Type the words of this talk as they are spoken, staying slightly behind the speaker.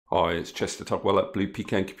Hi, it's Chester Tugwell at Blue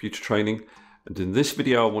Pecan Computer Training, and in this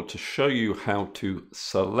video I want to show you how to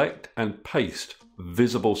select and paste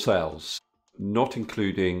visible cells, not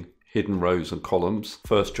including hidden rows and columns.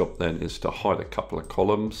 First job then is to hide a couple of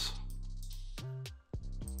columns,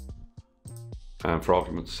 and for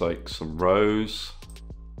argument's sake some rows.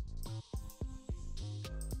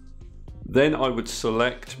 Then I would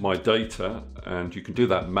select my data, and you can do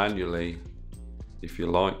that manually if you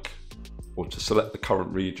like. Or to select the current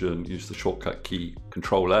region, use the shortcut key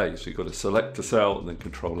Control A. So you've got to select a cell and then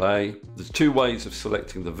Control A. There's two ways of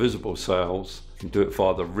selecting the visible cells. You can do it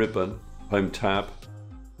via the ribbon, Home tab,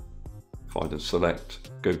 find and select,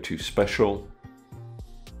 go to Special,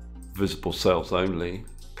 Visible Cells Only,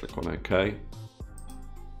 click on OK.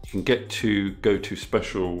 You can get to go to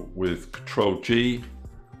Special with Control G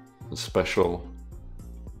and Special,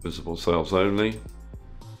 Visible Cells Only.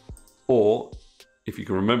 Or if you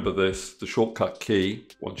can remember this, the shortcut key,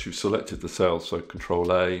 once you've selected the cell, so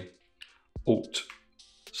Control A, Alt,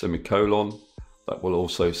 semicolon, that will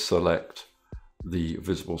also select the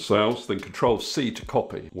visible cells. Then Control C to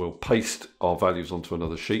copy. We'll paste our values onto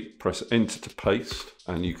another sheet, press Enter to paste,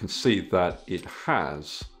 and you can see that it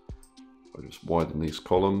has, I'll just widen these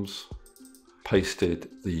columns, pasted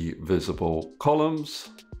the visible columns.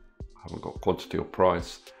 I haven't got quantity or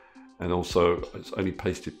price. And also it's only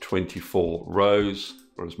pasted 24 rows,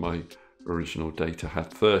 whereas my original data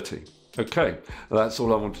had 30. Okay, that's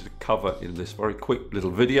all I wanted to cover in this very quick little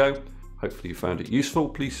video. Hopefully you found it useful.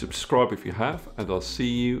 Please subscribe if you have, and I'll see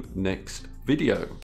you next video.